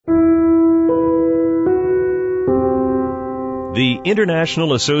The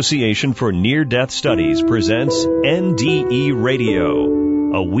International Association for Near-Death Studies presents NDE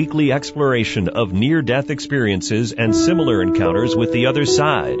Radio, a weekly exploration of near-death experiences and similar encounters with the other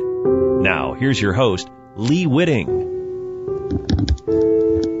side. Now, here's your host, Lee Whitting.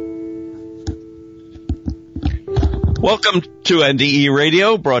 Welcome to NDE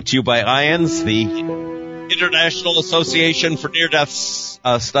Radio, brought to you by IANDS, the International Association for Near-Death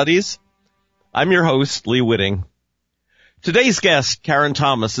Studies. I'm your host, Lee Whitting. Today's guest, Karen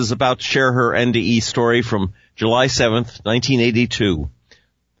Thomas, is about to share her NDE story from July 7th, 1982.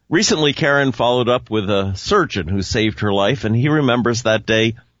 Recently, Karen followed up with a surgeon who saved her life, and he remembers that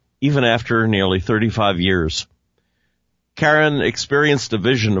day even after nearly 35 years. Karen experienced a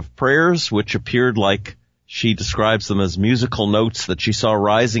vision of prayers, which appeared like she describes them as musical notes that she saw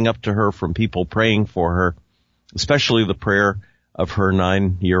rising up to her from people praying for her, especially the prayer of her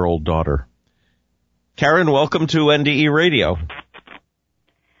 9-year-old daughter. Karen, welcome to NDE Radio.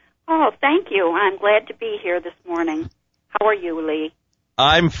 Oh, thank you. I'm glad to be here this morning. How are you, Lee?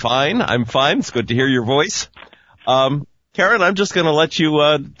 I'm fine. It's good to hear your voice. Karen, I'm just going to let you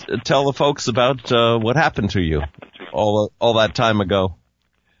tell the folks about what happened to you all that time ago.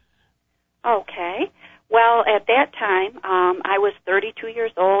 Okay. Well, at that time, I was 32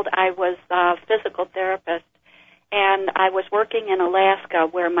 years old. I was a physical therapist, and I was working in Alaska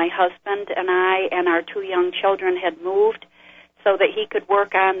where my husband and I and our 2 young children had moved so that he could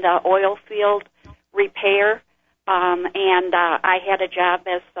work on the oil field repair. And I had a job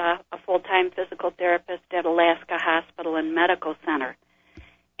as a full-time physical therapist at Alaska Hospital and Medical Center.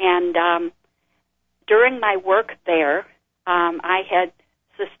 And during my work there, I had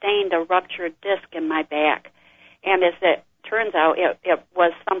sustained a ruptured disc in my back. And as it turns out, it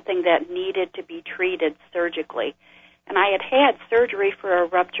was something that needed to be treated surgically. And I had had surgery for a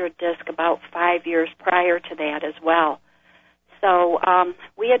ruptured disc about 5 years prior to that as well. So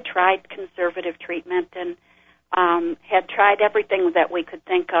we had tried conservative treatment and had tried everything that we could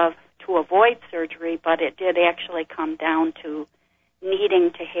think of to avoid surgery, but it did actually come down to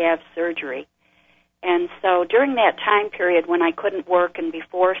needing to have surgery. And so during that time period when I couldn't work and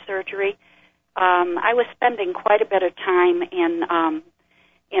before surgery, I was spending quite a bit of time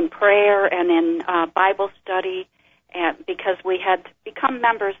in prayer and in Bible study, and because we had become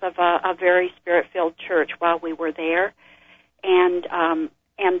members of a very spirit-filled church while we were there, and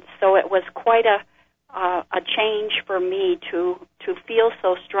so it was quite a change for me to feel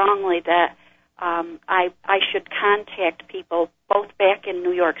so strongly that I should contact people both back in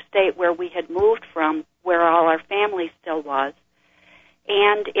New York State where we had moved from, where all our family still was,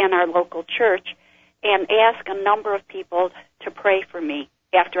 and in our local church, and ask a number of people to pray for me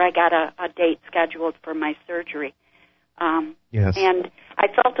after I got a date scheduled for my surgery. Yes. And I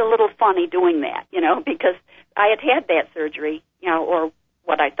felt a little funny doing that, because I had that surgery, or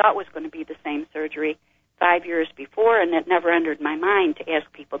what I thought was going to be the same surgery 5 years before, and it never entered my mind to ask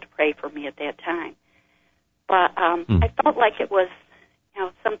people to pray for me at that time. But I felt like it was,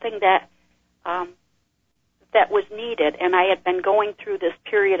 something that was needed, and I had been going through this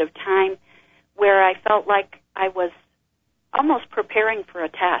period of time where I felt like I was almost preparing for a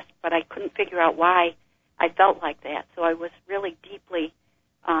test, but I couldn't figure out why I felt like that. So I was really deeply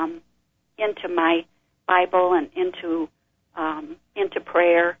into my Bible and into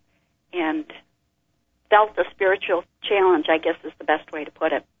prayer, and felt a spiritual challenge, I guess is the best way to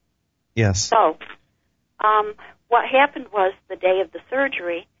put it. Yes. So what happened was the day of the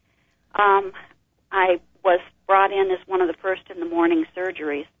surgery, I was brought in as one of the first in the morning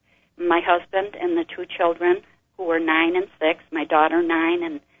surgeries. My husband and the 2 children, who were 9 and 6, my daughter 9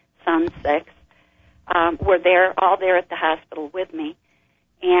 and son 6, were all there at the hospital with me,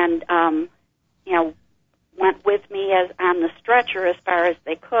 and went with me on the stretcher as far as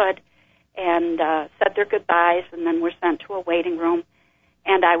they could, and said their goodbyes, and then were sent to a waiting room,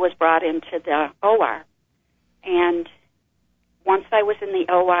 and I was brought into the OR. And once I was in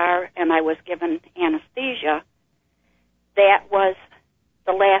the OR and I was given anesthesia, that was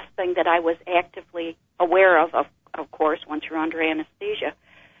the last thing that I was actively aware of course, once you're under anesthesia.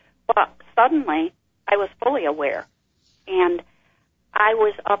 But suddenly, I was fully aware, and I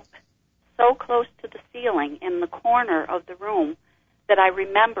was up so close to the ceiling in the corner of the room that I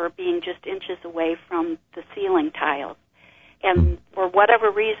remember being just inches away from the ceiling tiles. And for whatever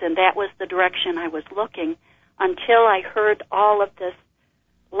reason, that was the direction I was looking until I heard all of this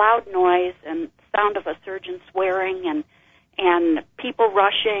loud noise and sound of a surgeon swearing and people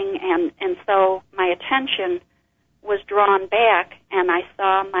rushing, and so my attention was drawn back, and I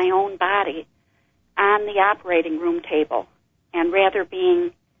saw my own body on the operating room table, and rather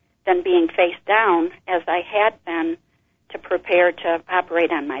than being face down, as I had been to prepare to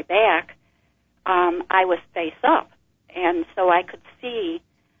operate on my back, I was face up. And so I could see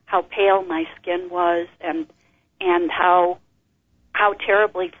how pale my skin was and how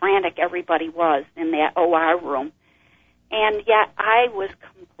terribly frantic everybody was in that OR room. And yet I was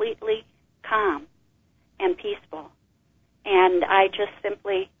completely calm and peaceful. And I just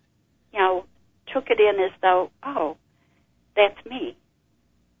simply, took it in as though, oh, that's me.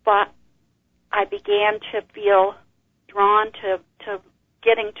 But I began to feel drawn to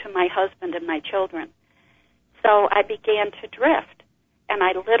getting to my husband and my children. So I began to drift, and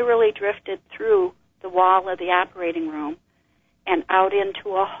I literally drifted through the wall of the operating room and out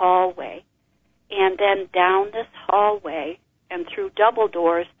into a hallway, and then down this hallway and through double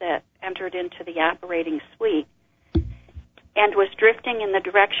doors that entered into the operating suite, and was drifting in the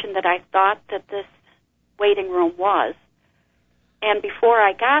direction that I thought that this waiting room was. And before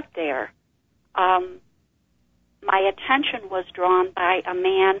I got there, my attention was drawn by a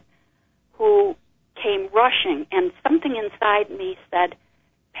man who came rushing, and something inside me said,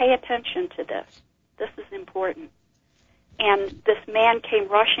 pay attention to this. This is important. And this man came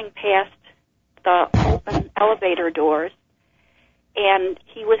rushing past the open elevator doors, and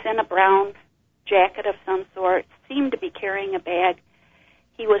he was in a brown jacket of some sort, seemed to be carrying a bag.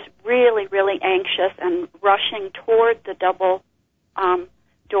 He was really, really anxious and rushing toward the double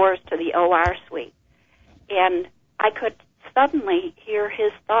doors to the OR suite. And I could suddenly hear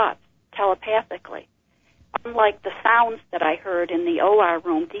his thoughts telepathically. Unlike the sounds that I heard in the OR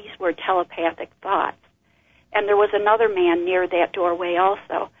room, these were telepathic thoughts. And there was another man near that doorway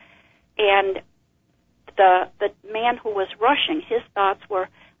also. And the man who was rushing, his thoughts were,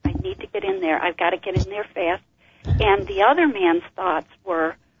 I need to get in there. I've got to get in there fast. And the other man's thoughts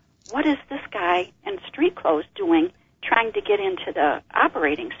were, what is this guy in street clothes doing trying to get into the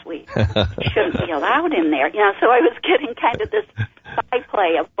operating suite? He shouldn't be allowed in there. So I was getting kind of this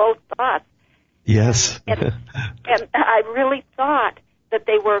byplay of both thoughts. Yes. and I really thought that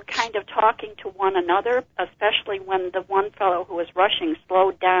they were kind of talking to one another, especially when the one fellow who was rushing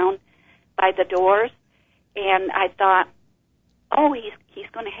slowed down by the doors. And I thought, oh, he's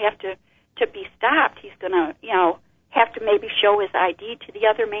going to have to be stopped. He's going to, have to maybe show his ID to the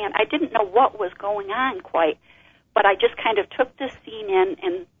other man. I didn't know what was going on quite, but I just kind of took this scene in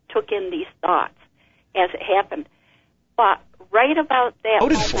and took in these thoughts as it happened. But right about that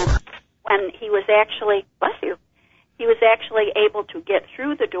moment, when he was actually, bless you, he was actually able to get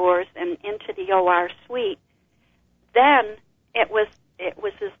through the doors and into the OR suite, then it was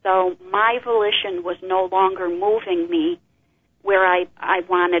as though my volition was no longer moving me where I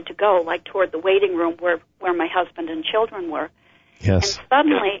wanted to go, like toward the waiting room where my husband and children were. Yes. And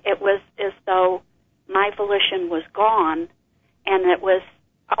suddenly it was as though my volition was gone, and it was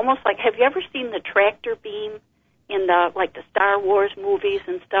almost like, have you ever seen the tractor beam in the Star Wars movies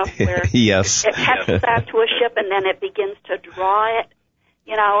and stuff where yes. it catches onto a ship and then it begins to draw it,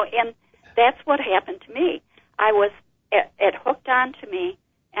 and that's what happened to me. It hooked onto me,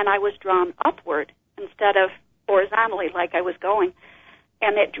 and I was drawn upward instead of horizontally like I was going,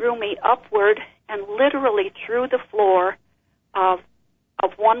 and it drew me upward and literally through the floor of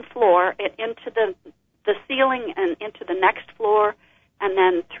one floor into the ceiling and into the next floor, and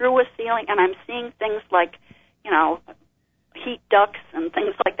then through a ceiling, and I'm seeing things like, heat ducts and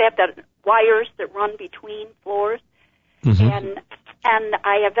things like that wires that run between floors. Mm-hmm. And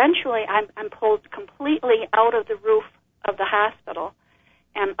I eventually, I'm pulled completely out of the roof of the hospital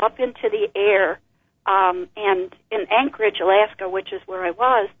and up into the air, and in Anchorage, Alaska, which is where I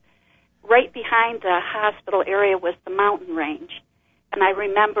was, right behind the hospital area was the mountain range. And I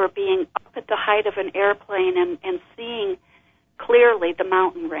remember being up at the height of an airplane and seeing clearly the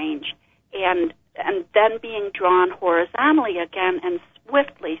mountain range, and then being drawn horizontally again and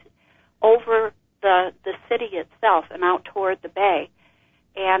swiftly over the city itself and out toward the bay.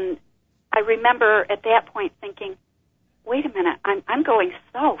 And I remember at that point thinking, wait a minute, I'm going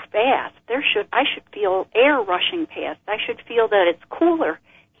so fast. I should feel air rushing past. I should feel that it's cooler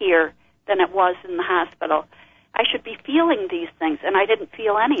here than it was in the hospital. I should be feeling these things, and I didn't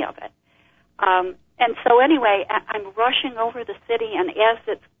feel any of it. And so anyway, I'm rushing over the city, and as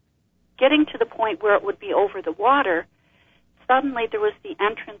it's getting to the point where it would be over the water, suddenly there was the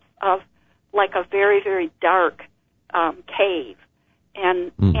entrance of like a very, very dark cave.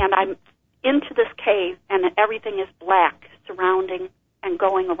 And I'm into this cave, and everything is black surrounding and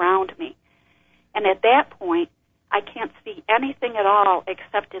going around me. And at that point, I can't see anything at all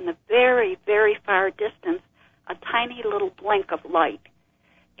except in the very, very far distance, a tiny little blink of light.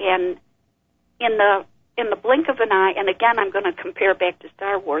 And in the blink of an eye, and again I'm going to compare back to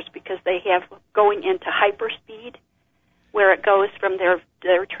Star Wars because they have going into hyperspeed.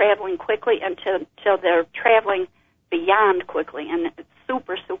 quickly until they're traveling beyond quickly, and it's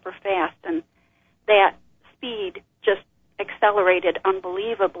super, super fast. And that speed just accelerated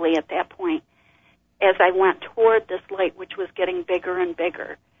unbelievably at that point as I went toward this light, which was getting bigger and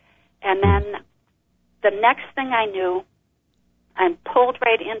bigger. And then the next thing I knew, I'm pulled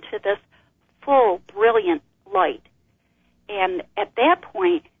right into this full, brilliant light. And at that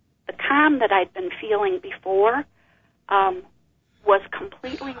point, the calm that I'd been feeling before was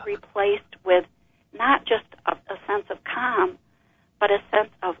completely replaced with not just a sense of calm, but a sense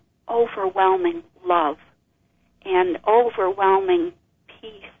of overwhelming love and overwhelming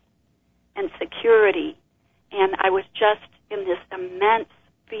peace and security. And I was just in this immense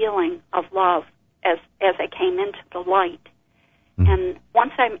feeling of love as I came into the light. And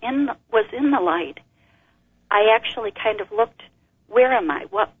once was in the light, I actually kind of looked, where am I?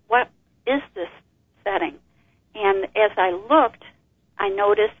 What is this setting? And as I looked, I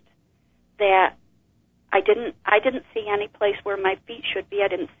noticed that I didn't see any place where my feet should be. I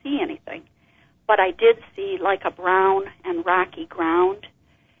didn't see anything. But I did see like a brown and rocky ground,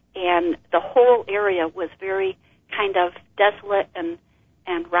 and the whole area was very kind of desolate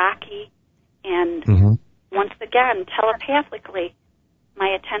and rocky. And once again, telepathically, my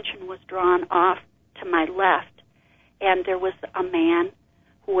attention was drawn off to my left, and there was a man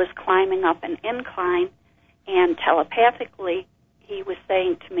who was climbing up an incline, and telepathically he was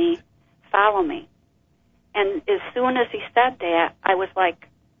saying to me, "Follow me." And as soon as he said that, I was like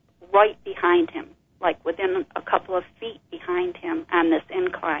right behind him, like within a couple of feet behind him on this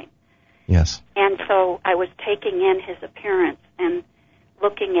incline. Yes. And so I was taking in his appearance and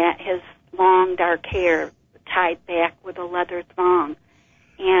looking at his long dark hair tied back with a leather thong,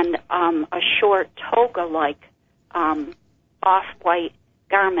 and a short toga-like off-white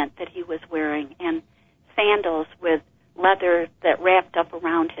garment that he was wearing, and sandals with leather that wrapped up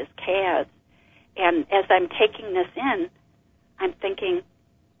around his calves. And as I'm taking this in, I'm thinking,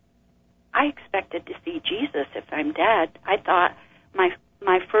 I expected to see Jesus if I'm dead. I thought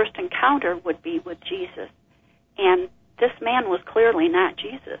my first encounter would be with Jesus. And this man was clearly not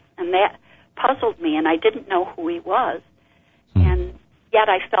Jesus. And that puzzled me, and I didn't know who he was. And yet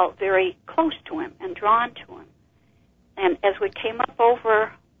I felt very close to him and drawn to him. And as we came up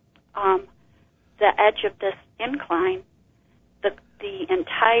over the edge of this incline, the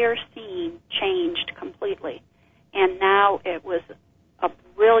entire scene changed completely. And now it was a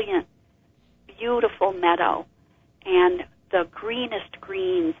brilliant, beautiful meadow, and the greenest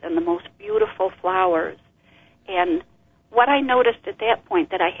greens and the most beautiful flowers. And what I noticed at that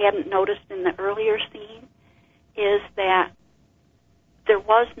point that I hadn't noticed in the earlier scene is that there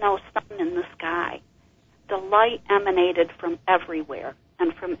was no sun in the sky. The light emanated from everywhere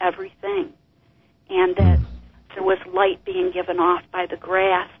and from everything. And that there was light being given off by the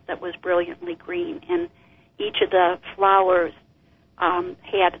grass that was brilliantly green. And each of the flowers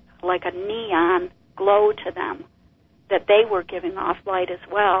had like a neon glow to them, that they were giving off light as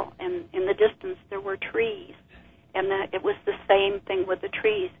well. And in the distance there were trees. And it was the same thing with the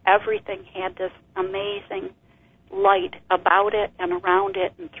trees. Everything had this amazing light about it and around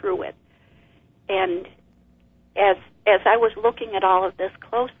it and through it. And as I was looking at all of this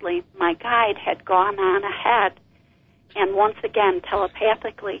closely, my guide had gone on ahead, and once again,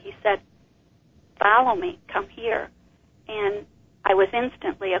 telepathically, he said, "Follow me, come here." And I was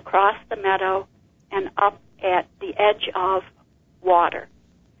instantly across the meadow and up at the edge of water.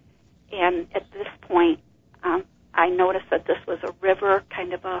 And at this point, I noticed that this was a river,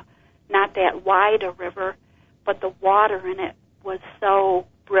 kind of not that wide a river, but the water in it was so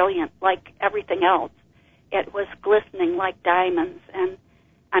brilliant, like everything else. It was glistening like diamonds, and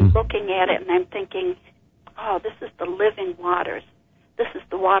I'm looking at it and I'm thinking, oh, this is the living waters. This is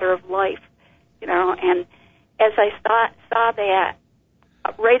the water of life, you know. And as I saw that,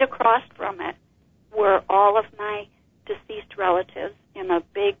 right across from it were all of my deceased relatives in a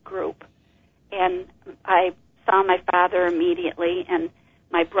big group. And I saw my father immediately and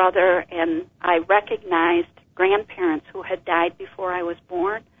my brother, and I recognized grandparents who had died before I was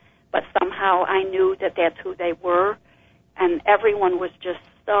born, but somehow I knew that that's who they were, and everyone was just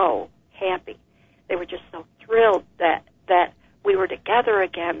so happy. They were just so thrilled that we were together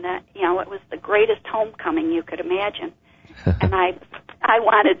again, that, you know, it was the greatest homecoming you could imagine. And I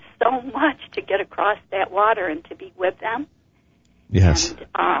wanted so much to get across that water and to be with them. Yes.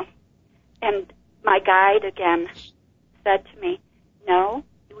 And my guide again said to me, "No,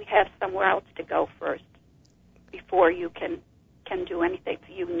 we have somewhere else to go first before you can do anything.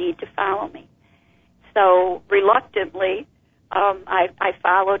 So you need to follow me." So reluctantly, I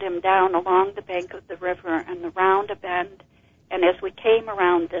followed him down along the bank of the river and around a bend And as we came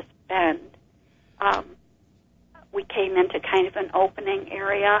around this bend, we came into kind of an opening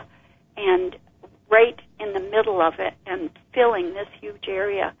area, and right in the middle of it and filling this huge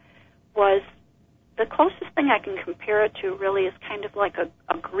area was the closest thing I can compare it to really is kind of like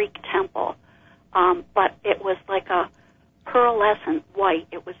a Greek temple, but it was like a pearlescent white.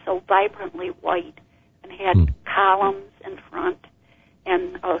 It was so vibrantly white and had columns in front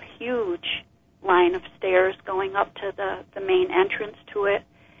and a huge line of stairs going up to the main entrance to it.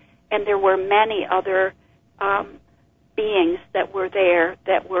 And there were many other beings that were there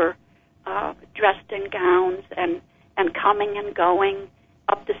that were dressed in gowns and coming and going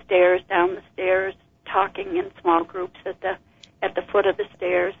up the stairs, down the stairs, talking in small groups at the foot of the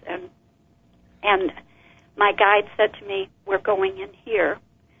stairs. And my guide said to me, "We're going in here."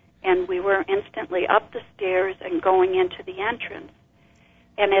 And we were instantly up the stairs and going into the entrance.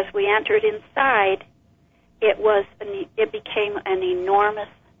 And as we entered inside, it became an enormous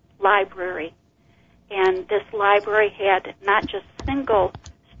library. And this library had not just single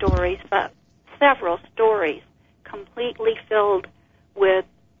stories, but several stories, completely filled with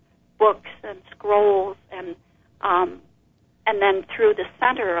books and scrolls, and then through the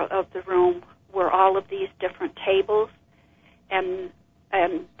center of the room were all of these different tables, and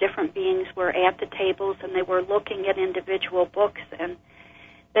different beings were at the tables, and they were looking at individual books. And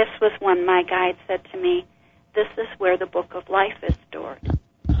this was when my guide said to me, "This is where the Book of Life is stored."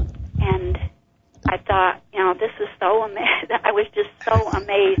 And I thought, this is so amazing. I was just so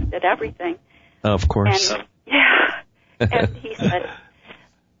amazed at everything. Of course. And, and he said,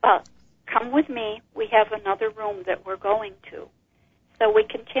 "Well, come with me. We have another room that we're going to." So we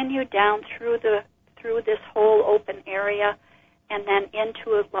continued down through this whole open area, and then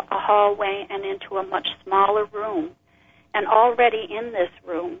into a hallway and into a much smaller room. And already in this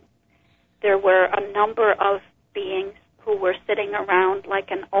room, there were a number of beings who were sitting around like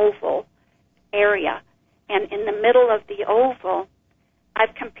an oval area. And in the middle of the oval,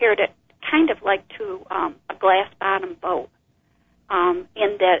 I've compared it kind of like to a glass-bottom boat,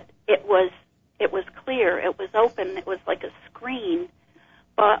 in that it was clear, it was open, it was like a screen.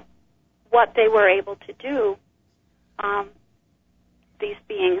 But what they were able to do, these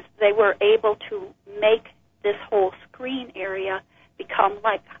beings, they were able to make this whole screen area become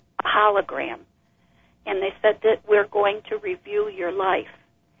like a hologram. And they said that we're going to review your life.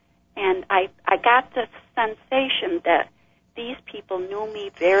 And I got the sensation that these people knew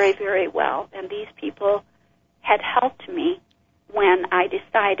me very, very well, and these people had helped me when I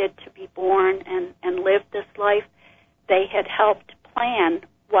decided to be born and live this life. They had helped plan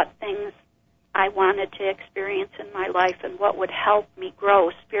what things I wanted to experience in my life and what would help me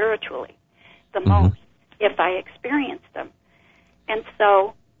grow spiritually the most if I experienced them. And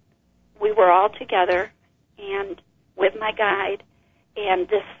so we were all together and with my guide, and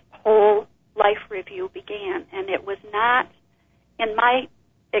this whole life review began. And it was not, in my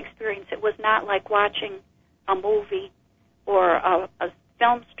experience, it was not like watching a movie or a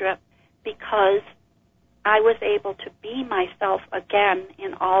film strip, because I was able to be myself again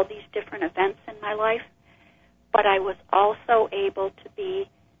in all these different events in my life, but I was also able to be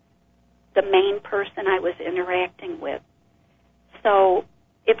the main person I was interacting with. So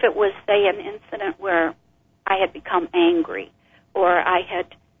if it was, say, an incident where I had become angry or I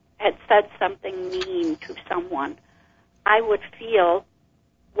had said something mean to someone, I would feel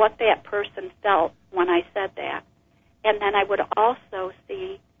what that person felt when I said that. And then I would also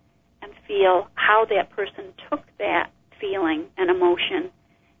see and feel how that person took that feeling and emotion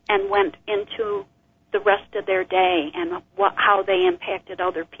and went into the rest of their day, and how they impacted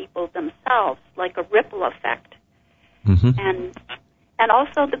other people themselves, like a ripple effect. And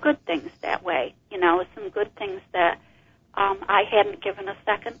also the good things that way, some good things that I hadn't given a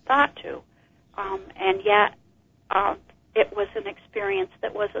second thought to. And yet it was an experience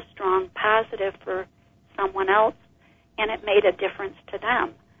that was a strong positive for someone else, and it made a difference to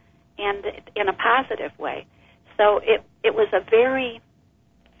them, and in a positive way. So it was a very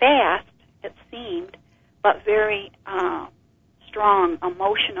fast, it seemed, but very strong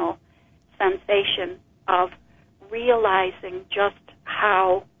emotional sensation of realizing just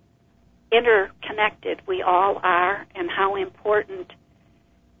how interconnected we all are, and how important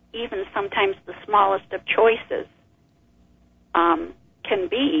even sometimes the smallest of choices can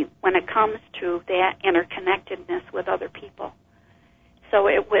be when it comes to that interconnectedness with other people. So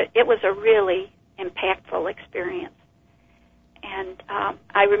it was a really impactful experience. And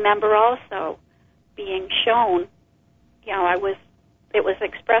I remember also being shown, it was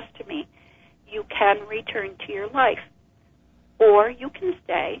expressed to me, you can return to your life, or you can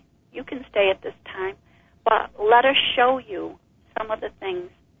stay at this time, but let us show you some of the things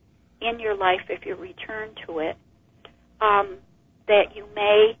in your life, if you return to it, that you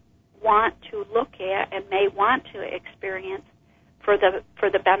may want to look at and may want to experience for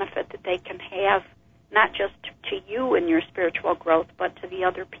the benefit that they can have, not just to you in your spiritual growth, but to the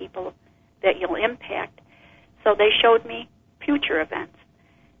other people that you'll impact. So they showed me future events.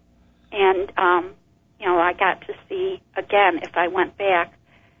 And, I got to see, again, if I went back,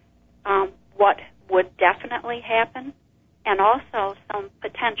 what would definitely happen, and also some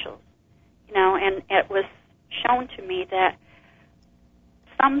potentials, and it was shown to me that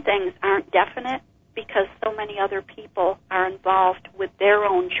some things aren't definite because so many other people are involved with their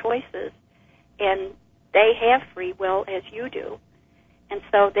own choices, and they have free will as you do, and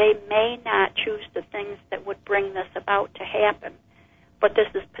so they may not choose the things that would bring this about to happen, but this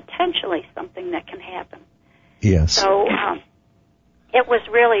is potentially something that can happen. Yes. So it was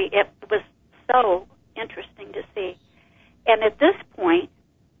so interesting to see. And at this point,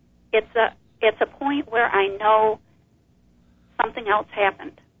 it's a point where I know something else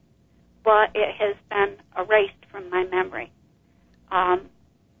happened, but it has been erased from my memory.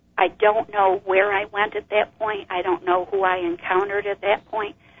 I don't know where I went at that point. I don't know who I encountered at that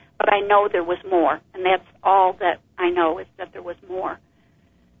point, but I know there was more, and that's all that I know is that there was more.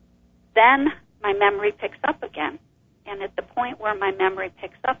 Then my memory picks up again, and at the point where my memory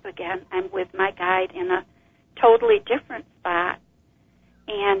picks up again, I'm with my guide in a totally different spot,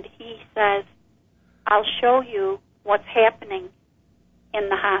 and he says, I'll show you what's happening in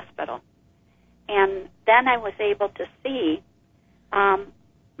the hospital. And then I was able to see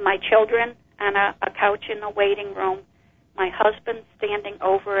my children on a couch in the waiting room, my husband standing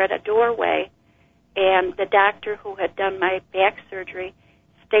over at a doorway, and the doctor who had done my back surgery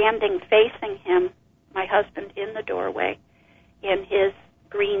standing facing him, my husband in the doorway, in his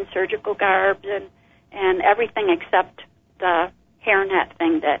green surgical garb and everything except the hairnet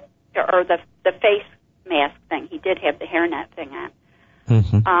thing or the face mask thing. He did have the hairnet thing on.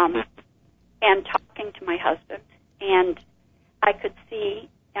 Mm-hmm. And talking to my husband. And I could see,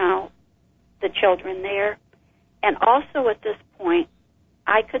 the children there. And also at this point,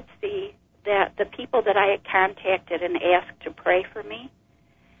 I could see that the people that I had contacted and asked to pray for me,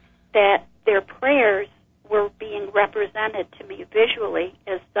 that their prayers were being represented to me visually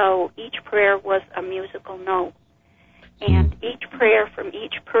as though each prayer was a musical note. And each prayer from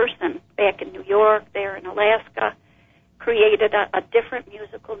each person back in New York, there in Alaska, created a different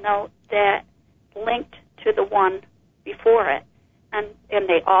musical note that linked to the one before it. And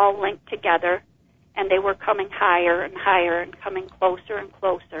they all linked together, and they were coming higher and higher and coming closer and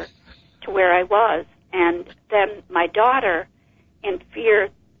closer to where I was. And then my daughter, in fear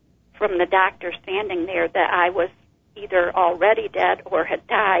from the doctor standing there that I was either already dead or had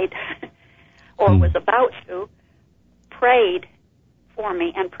died or was about to, prayed for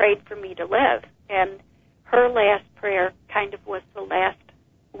me and prayed for me to live. And her last prayer kind of was the last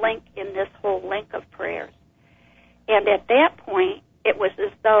link in this whole link of prayers. And at that point, it was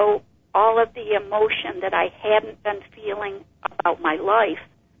as though all of the emotion that I hadn't been feeling about my life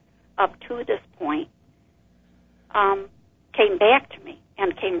up to this point came back to me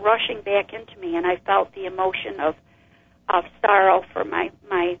and came rushing back into me, and I felt the emotion of sorrow for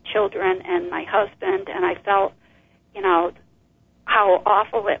my children and my husband, and I felt, how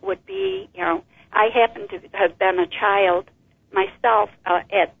awful it would be. I happened to have been a child myself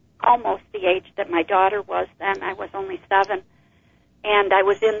at almost the age that my daughter was then. I was only 7, and I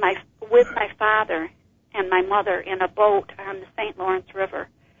was with my father and my mother in a boat on the St. Lawrence River,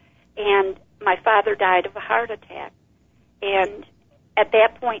 and my father died of a heart attack. And at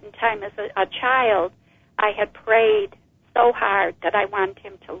that point in time, as a child, I had prayed so hard that I wanted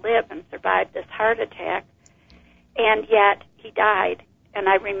him to live and survive this heart attack, and yet he died. And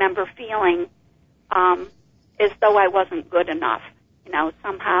I remember feeling as though I wasn't good enough.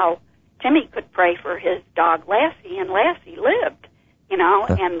 Somehow Timmy could pray for his dog Lassie, and Lassie lived,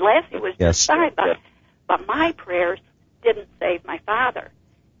 and Lassie was just fine, but my prayers didn't save my father,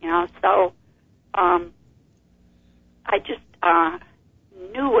 so I just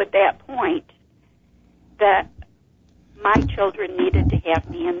knew at that point that my children needed to have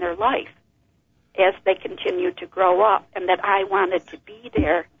me in their life as they continued to grow up, and that I wanted to be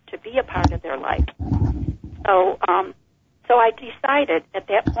there to be a part of their life. So I decided at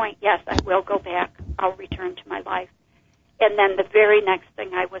that point, yes, I will go back. I'll return to my life. And then the very next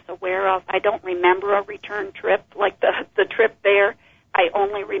thing I was aware of, I don't remember a return trip like the trip there. I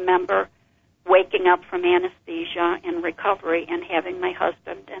only remember waking up from anesthesia in recovery and having my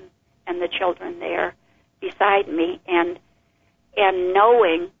husband and the children there beside me, and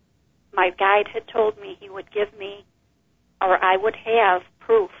knowing my guide had told me he would give me or I would have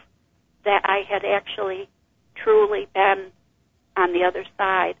proof that I had actually truly been on the other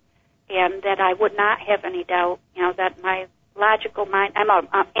side, and that I would not have any doubt, that my logical mind, I'm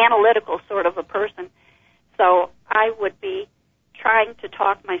an analytical sort of a person, so I would be trying to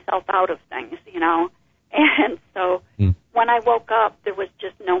talk myself out of things, and so when I woke up, there was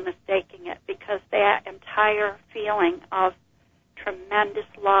just no mistaking it, because that entire feeling of tremendous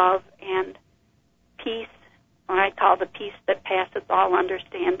love and peace, what I call the peace that passeth all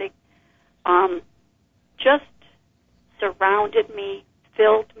understanding, just surrounded me,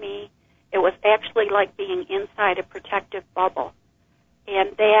 filled me. It was actually like being inside a protective bubble.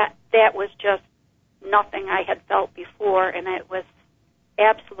 And that was just nothing I had felt before, and it was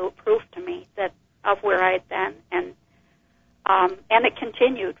absolute proof to me that of where I had been. And it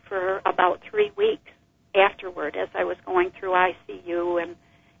continued for about 3 weeks afterward as I was going through ICU and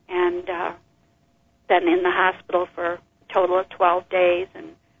then in the hospital for a total of 12 days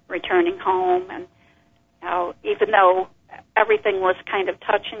and returning home. And even though everything was kind of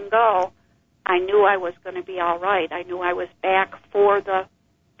touch and go, I knew I was going to be all right. I knew I was back for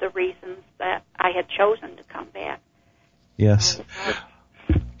the reasons that I had chosen to come back. Yes.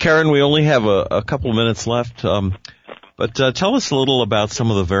 Karen, we only have a couple of minutes left, but tell us a little about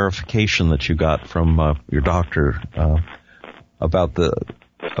some of the verification that you got from your doctor about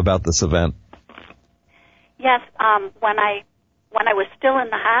this event. Yes, when I was still in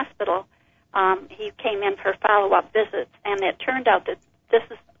the hospital, he came in for follow-up visits, and it turned out that this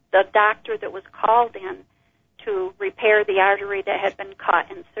is the doctor that was called in to repair the artery that had been caught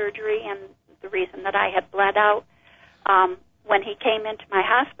in surgery, and the reason that I had bled out. When he came into my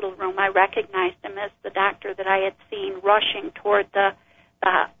hospital room, I recognized him as the doctor that I had seen rushing toward the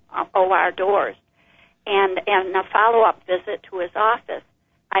OR doors. And in a follow-up visit to his office,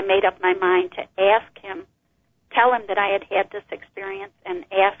 I made up my mind to ask him, tell him that I had had this experience, and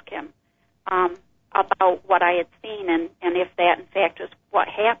ask him about what I had seen and if that, in fact, was what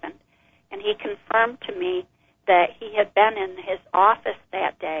happened. And he confirmed to me that he had been in his office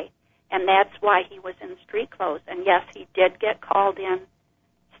that day, and that's why he was in street clothes. And, yes, he did get called in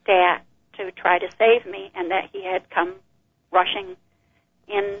stat to try to save me, and that he had come rushing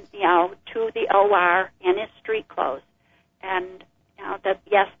in, to the OR in his street clothes. And, that,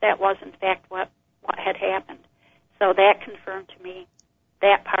 yes, that was, in fact, what had happened. So that confirmed to me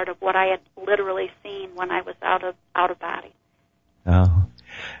that part of what I had literally seen when I was out of body. Oh.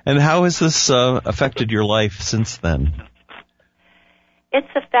 And how has this affected your life since then?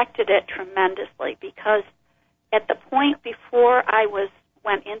 It's affected it tremendously, because at the point before I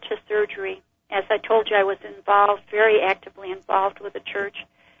went into surgery, as I told you, I was very actively involved with the church,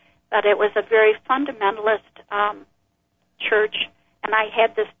 but it was a very fundamentalist church, and I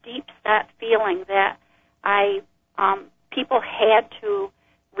had this deep-set feeling that people had to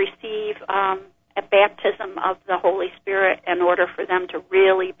receive a baptism of the Holy Spirit in order for them to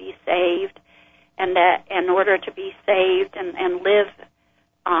really be saved, and that in order to be saved and live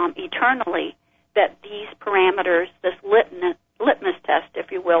eternally, that these parameters, this litmus test,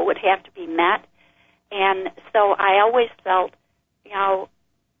 if you will, would have to be met. And so I always felt,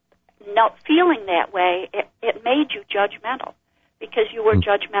 feeling that way, it made you judgmental, because you were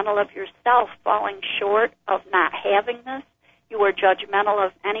judgmental of yourself falling short of not having this. You were judgmental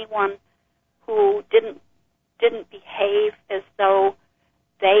of anyone who didn't behave as though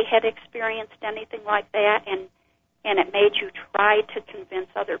they had experienced anything like that, and it made you try to convince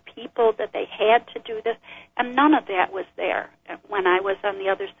other people that they had to do this, and none of that was there. When I was on the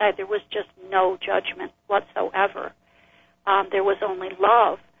other side, there was just no judgment whatsoever. There was only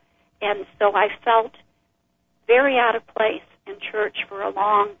love, and so I felt very out of place in church for a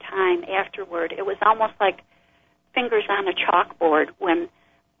long time afterward. It was almost like fingers on a chalkboard when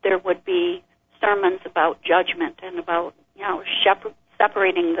there would be sermons about judgment and about,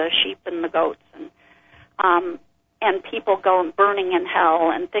 separating the sheep and the goats, and people going burning in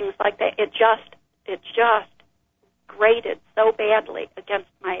hell and things like that. It just grated so badly against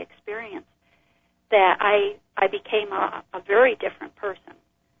my experience that I became a very different person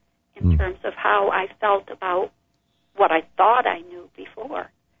in terms of how I felt about what I thought I knew before.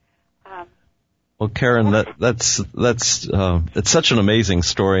 Well, Karen, that's it's such an amazing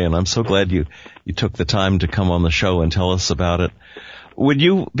story, and I'm so glad you took the time to come on the show and tell us about it. Would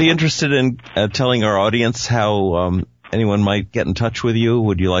you be interested in telling our audience how anyone might get in touch with you?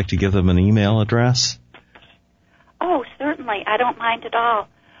 Would you like to give them an email address? Oh, certainly. I don't mind at all.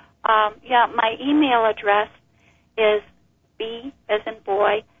 My email address is B as in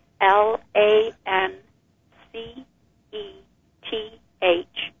boy, LANCETH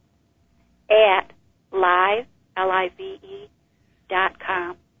at live, LIVE,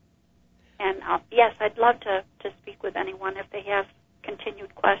 I'd love to speak with anyone if they have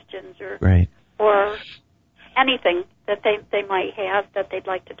continued questions Right. or anything that they might have that they'd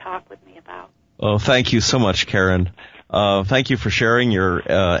like to talk with me about. Oh, thank you so much, Karen. Thank you for sharing your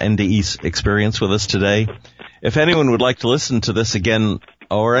NDE experience with us today. If anyone would like to listen to this again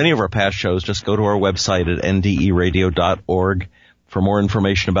or any of our past shows, just go to our website at nderadio.org. For more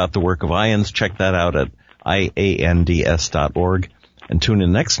information about the work of IANDS, check that out at iands.org. And tune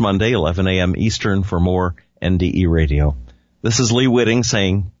in next Monday, 11 a.m. Eastern, for more NDE Radio. This is Lee Witting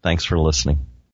saying thanks for listening.